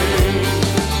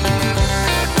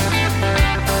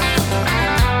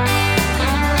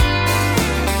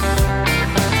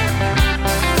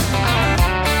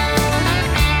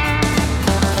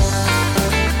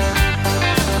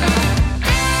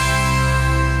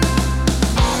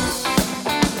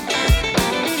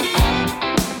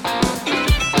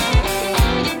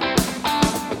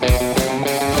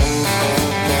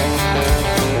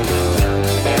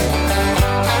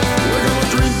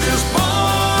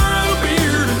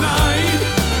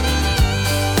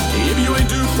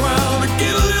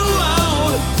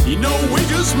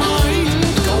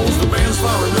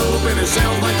 It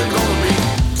sounds like they're gonna be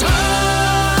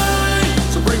tight.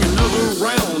 So bring another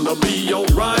round, I'll be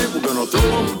alright. We're gonna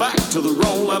throw them back to the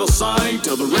roll out of sight,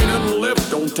 till the rain done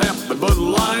left on tap at Bud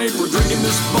Light. We're drinking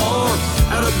this bar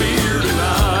out of beer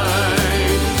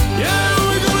tonight. Yeah,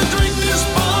 we're gonna drink this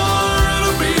bar out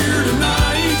of beer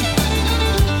tonight.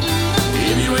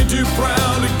 If you ain't too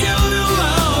proud to get a little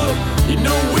loud, you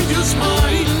know we just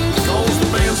might, cause the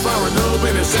band's firing up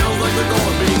and it sounds like they're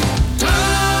gonna be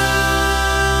tight.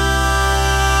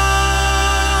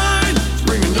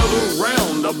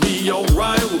 I'll be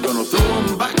alright. We're gonna throw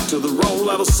them back to the roll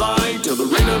out of sight, till the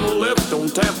rain done left on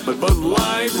tap at Bud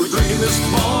Light. We're drinking this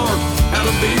bar out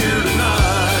of beer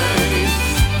tonight.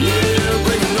 Yeah,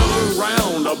 bring another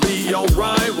round, I'll be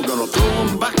alright. We're gonna throw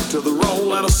them back to the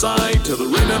roll out of sight, till the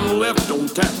rain done left on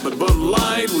tap at Bud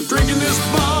Light. We're drinking this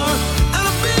bar out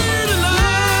of beer tonight.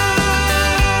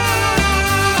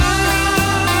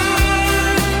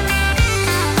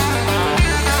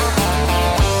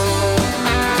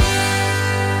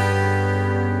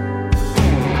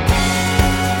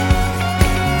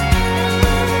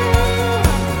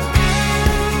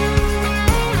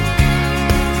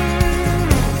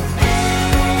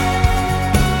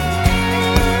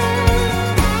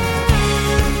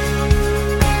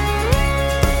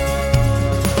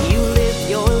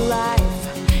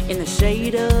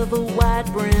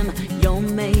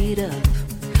 made up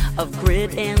of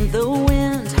grit and the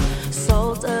wind,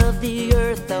 salt of the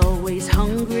earth, always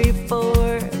hungry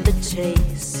for the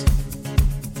chase.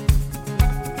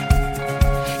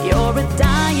 You're a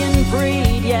dying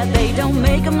breed, yeah, they don't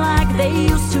make them like they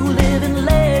used to. Live in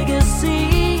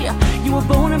legacy. You were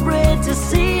born and bred to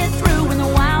see it through. When the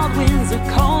wild winds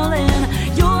are calling,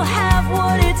 you'll have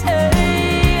what it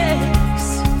takes.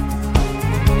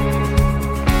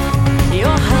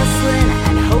 You're hustling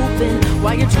and hoping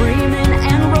while you're dreaming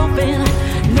and roping,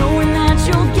 knowing that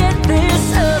you'll get there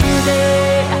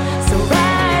someday. So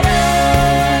ride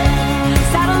up,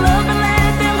 saddle up and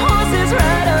let them horses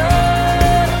ride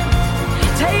up.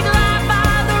 Take life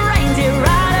by the reins, you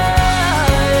ride up.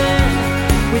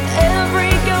 With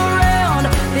every go round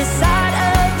this side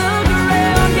of the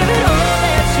ground, give it all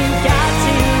that you got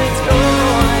till it's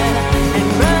gone, and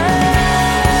ride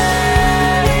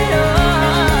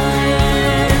on.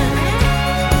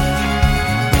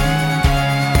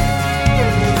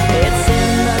 It's in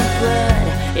the blood,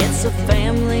 it's a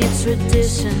family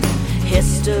tradition,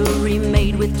 history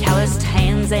made with calloused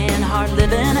hands and hard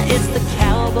living. It's the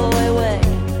cowboy way,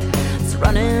 it's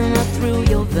running through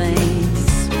your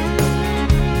veins.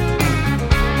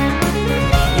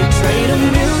 You trade a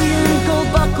million gold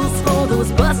buckles for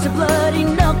those busted bloody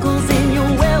knuckles in your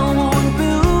well-worn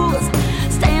boots.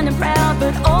 Standing proud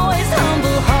but always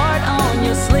humble, heart on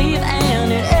your sleeve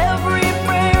and in every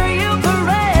prayer you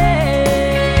pray.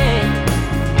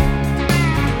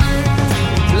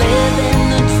 Living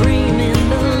the dream in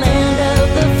the land of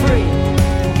the free,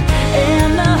 in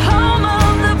the home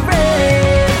of the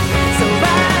brave. So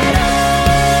ride up,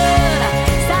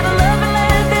 saddle up and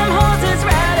let them horses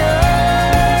ride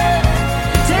up.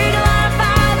 Take life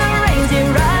by the reins, you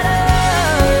ride up.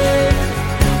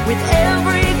 With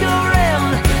every go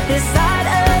round this side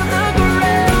of the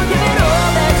ground, give it all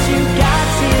that you got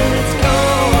till it's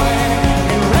gone,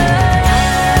 and ride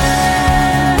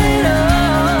on.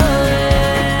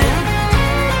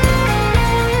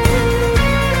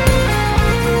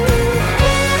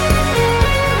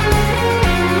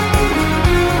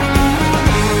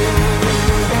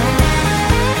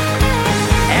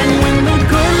 And when the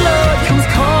good Lord comes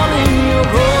calling you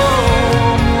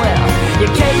home, well, you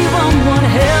gave him one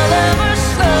hell of a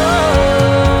show.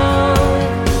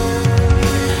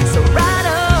 So ride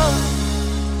up,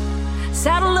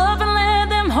 saddle up and let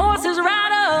them horses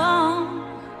ride on.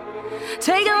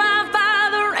 Take life by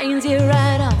the reins, you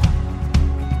ride up.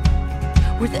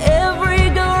 With every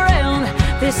go round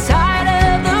this side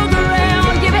of the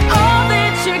ground, give it all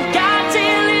that you got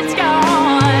till it's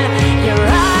gone. You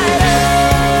ride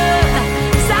up,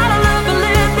 saddle up and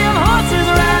let them horses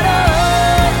ride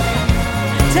up.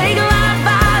 Take life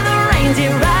by the reins, you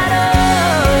ride up.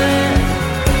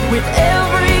 With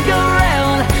every go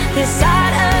round this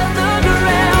side of the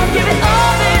ground, give it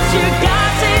all that you got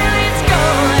till it's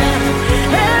gone.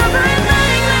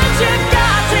 Everything that you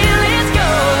got till it's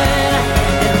gone,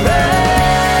 and ride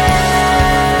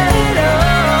on.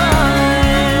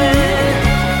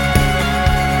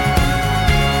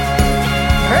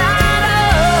 Ride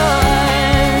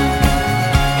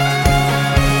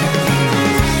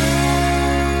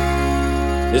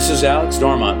on. This is Alex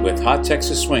Dormont with Hot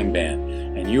Texas Swing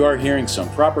Band, and you are hearing some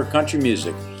proper country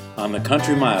music on the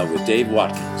Country Mile with Dave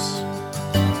Watkins.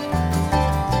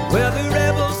 Well, the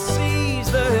rebel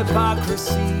sees the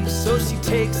hypocrisy, so she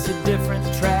takes a different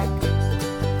track.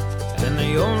 And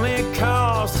the only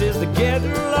cost is the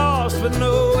getting lost with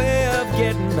no way of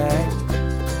getting back.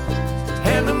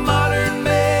 And the modern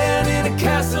man in a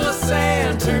castle of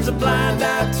sand turns a blind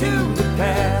eye to the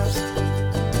past,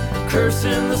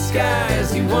 cursing the sky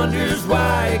as he wonders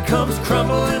why it comes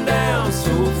crumbling down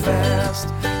so fast.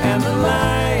 And the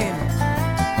line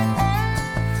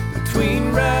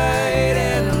between right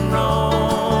and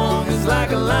wrong is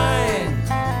like a line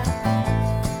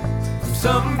from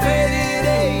some faded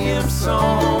AM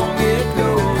song. It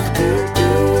goes do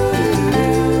do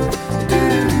do do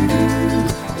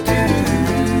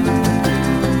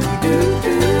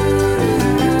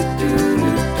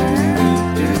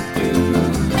do do do.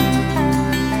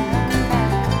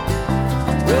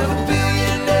 Well, the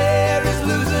billionaire is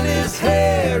losing his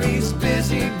hair. He's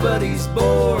busy, but he's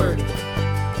bored.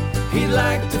 He'd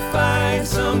like to find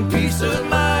some peace of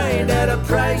mind at a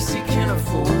price he can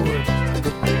afford.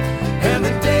 And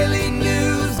the Daily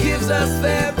News gives us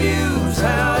their views,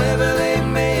 however they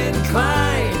may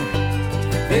incline.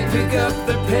 They pick up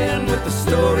their pen with the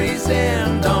story's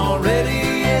end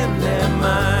already in their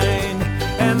mind.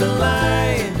 And the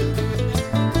line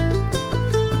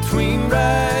between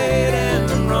right and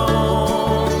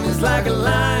wrong is like a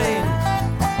line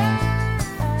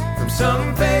from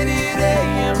some faded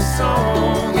AM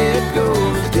song. It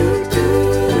goes do do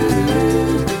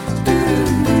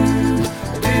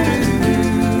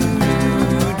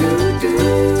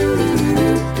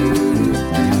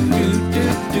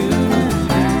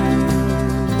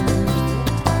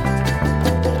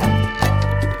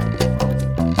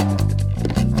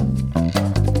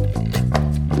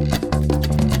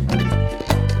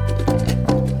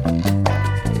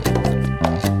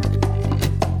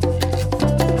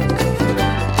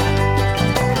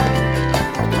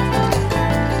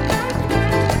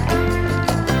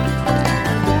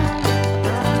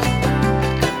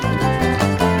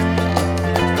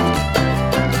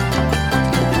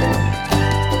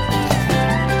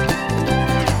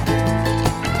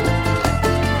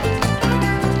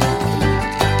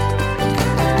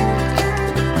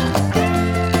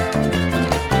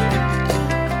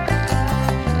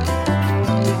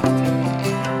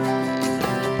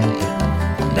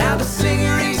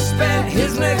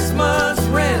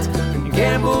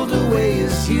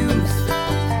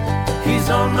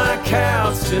on my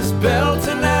couch, just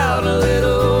belting out a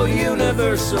little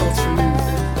universal truth.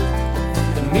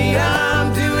 And me,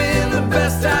 I'm doing the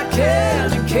best I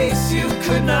can, in case you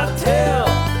could not tell.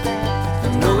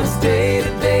 I know it's day to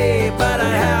day, but I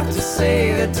have to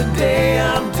say that today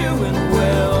I'm doing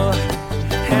well.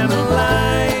 And the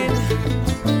line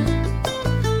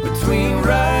between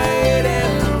right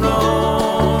and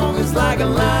wrong is like a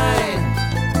line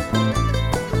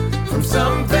from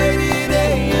some faded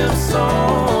AM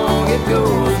song. It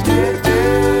goes do do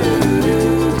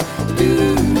do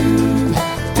do do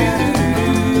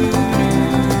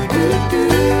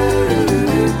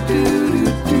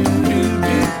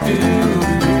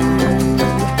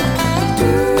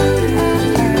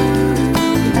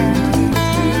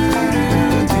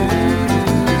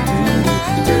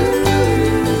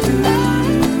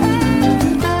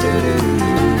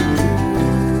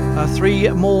Three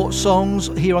more songs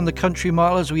here on the Country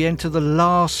Mile as we enter the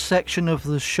last section of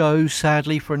the show,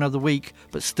 sadly, for another week,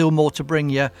 but still more to bring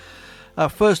you.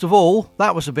 First of all,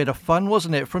 that was a bit of fun,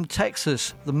 wasn't it? From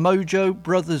Texas, the Mojo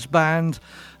Brothers Band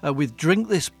with Drink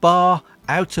This Bar,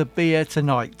 Out a Beer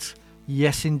Tonight.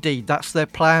 Yes, indeed, that's their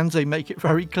plans. They make it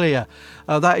very clear.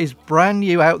 That is brand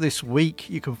new out this week.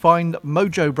 You can find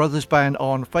Mojo Brothers Band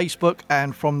on Facebook,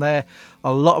 and from there,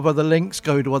 a lot of other links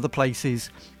go to other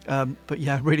places. But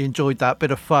yeah, really enjoyed that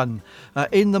bit of fun.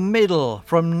 In the middle,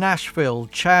 from Nashville,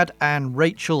 Chad and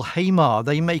Rachel Hamar.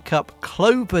 They make up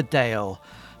Cloverdale.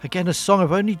 Again, a song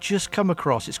I've only just come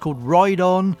across. It's called Ride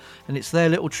On, and it's their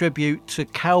little tribute to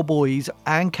cowboys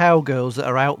and cowgirls that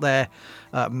are out there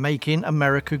making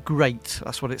America great.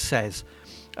 That's what it says.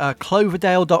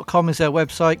 Cloverdale.com is their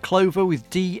website. Clover with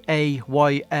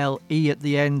D-A-Y-L-E at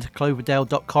the end.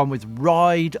 Cloverdale.com with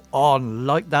Ride On.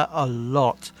 Like that a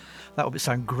lot. That would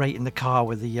sound great in the car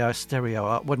with the stereo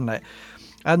up, wouldn't it?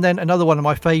 And then another one of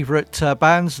my favourite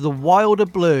bands, The Wilder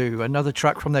Blue. Another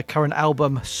track from their current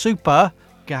album, Super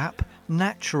Gap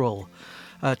Natural.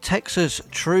 Texas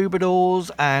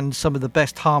Troubadours and some of the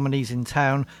best harmonies in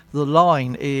town. The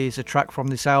Line is a track from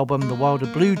this album.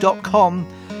 TheWilderBlue.com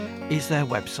is their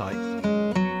website.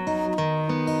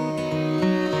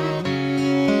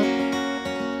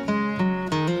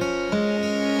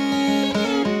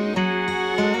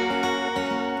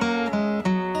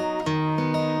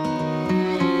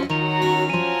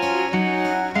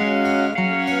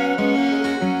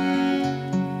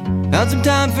 Found some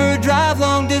time for a drive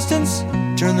long distance.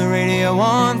 Turn the radio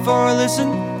on for a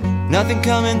listen. Nothing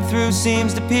coming through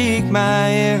seems to pique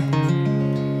my ear.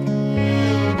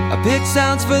 I picked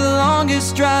sounds for the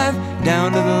longest drive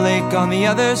down to the lake on the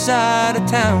other side of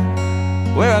town,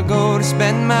 where I go to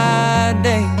spend my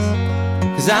days.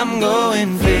 'Cause I'm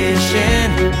going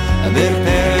fishing, a bit of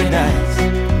paradise.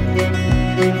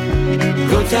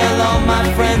 Go tell all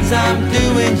my friends I'm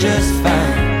doing just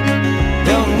fine.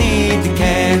 Don't need to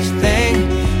catch a thing,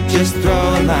 just throw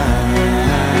a line.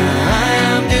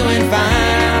 I'm doing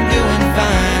fine, I'm doing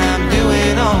fine, I'm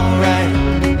doing alright.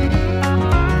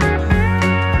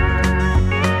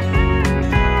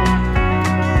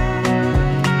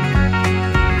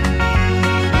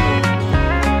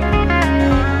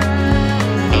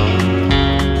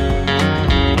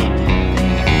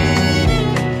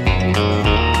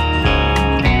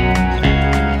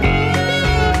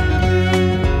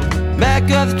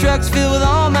 The truck's filled with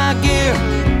all my gear,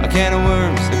 a can of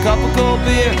worms, a cup of cold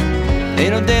beer.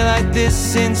 Ain't no day like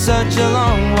this in such a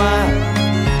long while.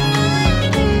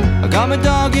 I got my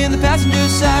dog in the passenger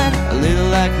side, a little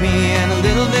like me and a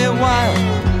little bit wild.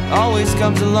 Always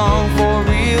comes along for a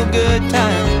real good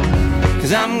time.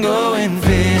 'Cause I'm going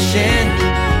fishing,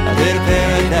 a bit of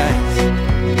paradise.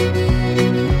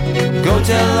 Go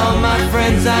tell all my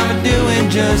friends I'm doing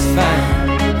just fine.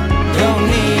 Don't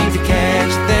need to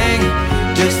catch a thing,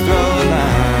 just throw a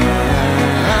line.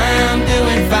 I'm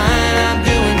doing fine, I'm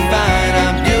doing fine,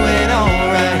 I'm doing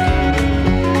alright.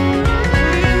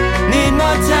 Need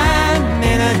more time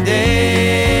in a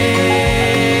day,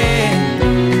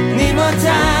 need more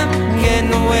time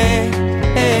getting away.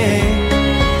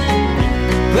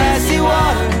 Glassy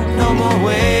water, no more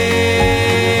waves.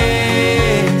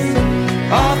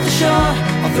 Off the shore,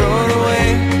 I'll throw it away.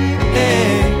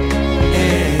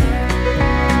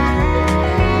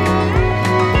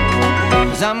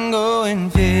 Cause I'm going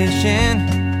fishing,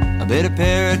 a bit of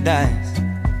paradise.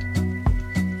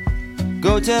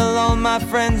 Go tell all my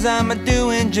friends I'm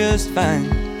doing just fine.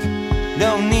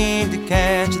 Don't need to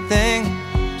catch a thing,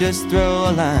 just throw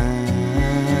a line.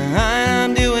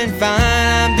 I'm doing fine,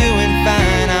 I'm doing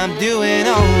fine, I'm doing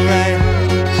alright.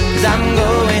 Cause I'm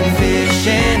going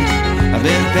fishing, a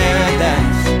bit of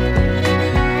paradise.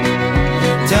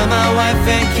 Tell my wife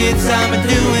and kids I'm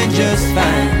doing just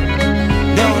fine.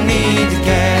 Don't need to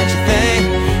catch a thing,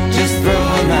 just throw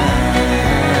a line.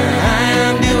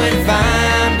 I'm doing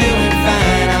fine, I'm doing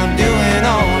fine, I'm doing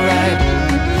alright.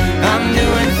 I'm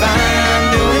doing fine, I'm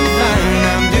doing fine,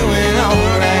 I'm doing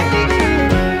alright.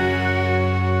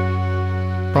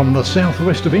 From the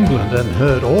southwest of England and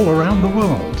heard all around the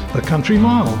world, The Country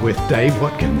Mile with Dave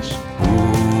Watkins.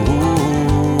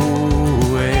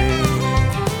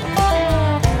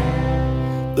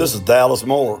 This is Dallas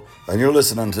Moore, and you're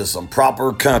listening to some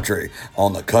proper country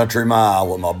on the Country Mile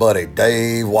with my buddy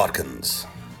Dave Watkins.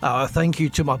 Thank you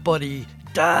to my buddy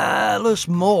Dallas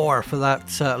Moore for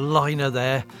that liner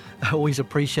there. I always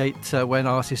appreciate when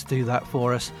artists do that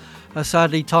for us.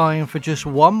 Sadly, time for just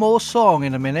one more song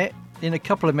in a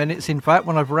couple of minutes, in fact,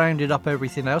 when I've rounded up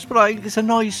everything else. But it's a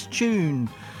nice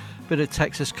tune, bit of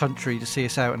Texas country to see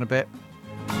us out in a bit.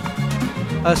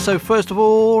 So first of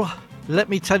all, let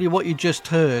me tell you what you just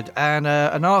heard, and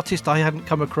an artist I hadn't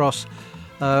come across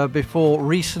before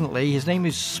recently. His name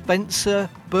is Spencer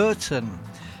Burton.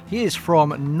 He is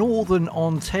from Northern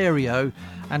Ontario,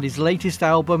 and his latest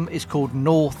album is called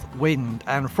North Wind,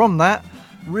 and from that,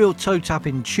 real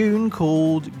toe-tapping tune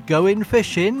called Going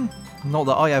Fishing. Not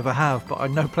that I ever have, but I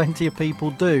know plenty of people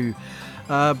do.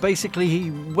 Basically,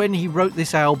 when he wrote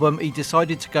this album, he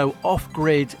decided to go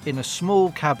off-grid in a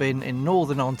small cabin in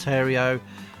Northern Ontario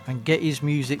and get his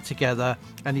music together,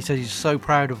 and he says he's so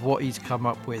proud of what he's come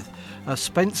up with.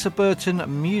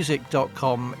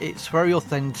 SpencerBurtonMusic.com. It's very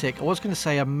authentic. I was going to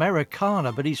say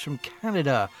Americana, but he's from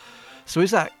Canada. So is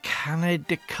that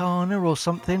Canadicana or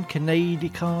something?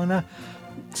 Canadicana?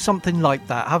 Something like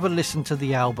that. Have a listen to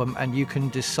the album and you can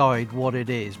decide what it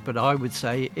is, but I would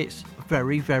say it's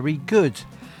very, very good.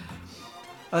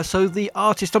 So the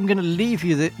artist I'm going to leave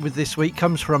you with this week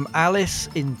comes from Alice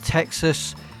in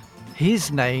Texas.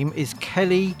 His name is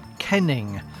Kelly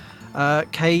Kenning,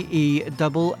 Kenning.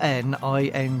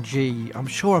 I'm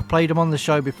sure I've played him on the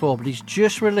show before, but he's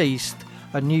just released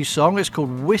a new song. It's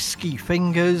called Whiskey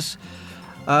Fingers.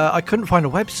 I couldn't find a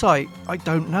website. I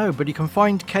don't know, but you can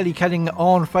find Kelly Kenning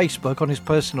on Facebook on his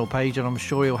personal page, and I'm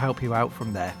sure he'll help you out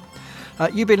from there.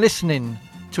 You've been listening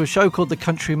to a show called The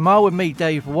Country Mile with me,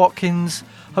 Dave Watkins.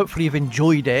 Hopefully you've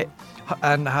enjoyed it,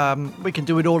 and we can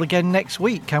do it all again next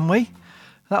week, can we?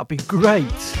 That'd be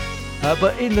great.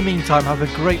 But in the meantime, have a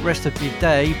great rest of your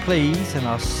day, please, and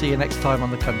I'll see you next time on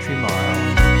The Country Mile.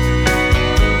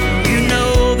 You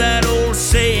know that old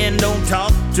saying, don't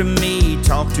talk to me,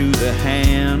 talk to the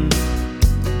hand.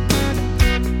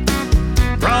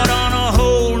 Brought on a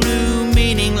whole new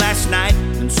meaning last night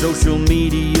in social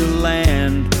media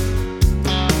land.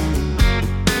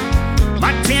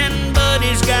 My 10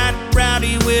 buddies got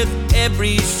rowdy with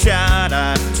every shot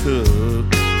I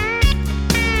took.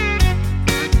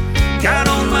 Got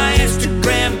on my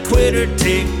Instagram, Twitter,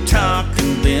 TikTok,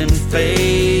 and then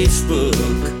Facebook.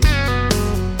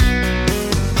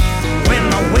 When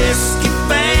my whiskey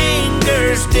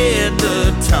fingers did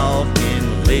the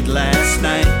talking late last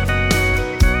night,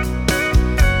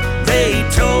 they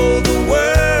told the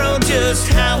world just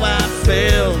how I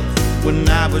felt when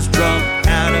I was drunk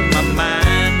out of my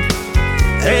mind.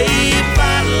 A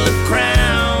bottle of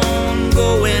Crown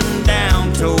going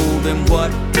down told them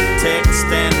what to text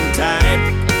and type.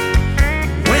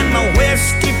 When my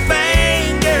whiskey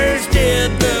fingers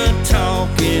did the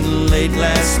talking late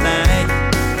last night.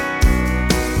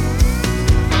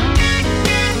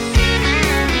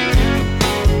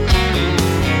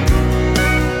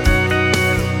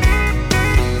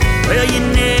 Well, you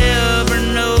never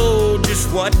know just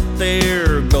what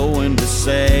they're going to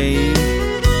say.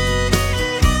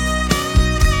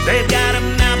 They've got a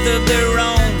mouth of their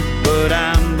own, but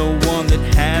I'm the one that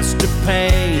price to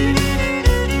pay.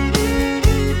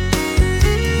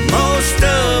 Most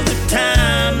of the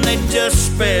time they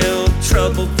just spelled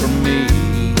trouble for me.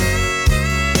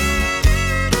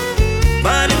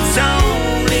 But it's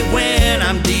only when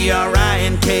I'm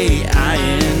D-R-I-N-K-I-N-G.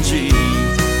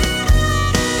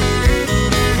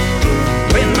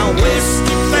 When my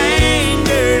whiskey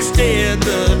fingers did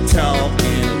the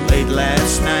talking late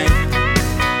last night,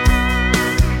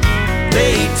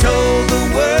 they told the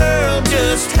world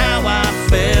just how I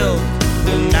felt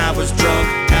when I was drunk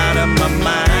out of my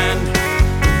mind.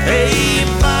 A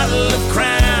bottle of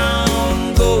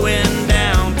Crown going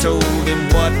down told him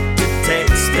what to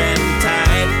text and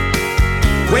type.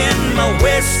 When my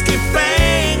whiskey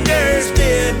fingers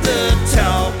did the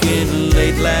talking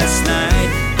late last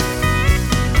night.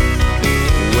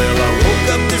 Well, I woke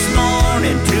up this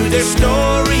morning to their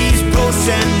stories, posts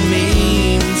and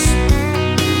memes.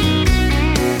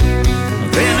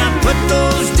 Then I put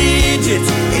those digits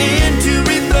into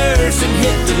reverse and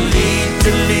hit delete,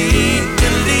 delete,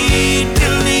 delete,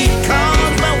 delete.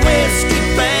 Cause my whiskey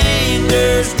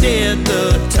fingers did the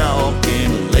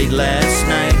talking late last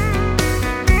night.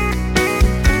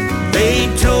 They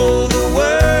told the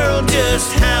world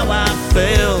just how I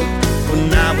felt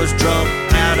when I was drunk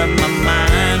out of my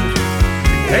mind.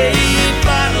 Hey,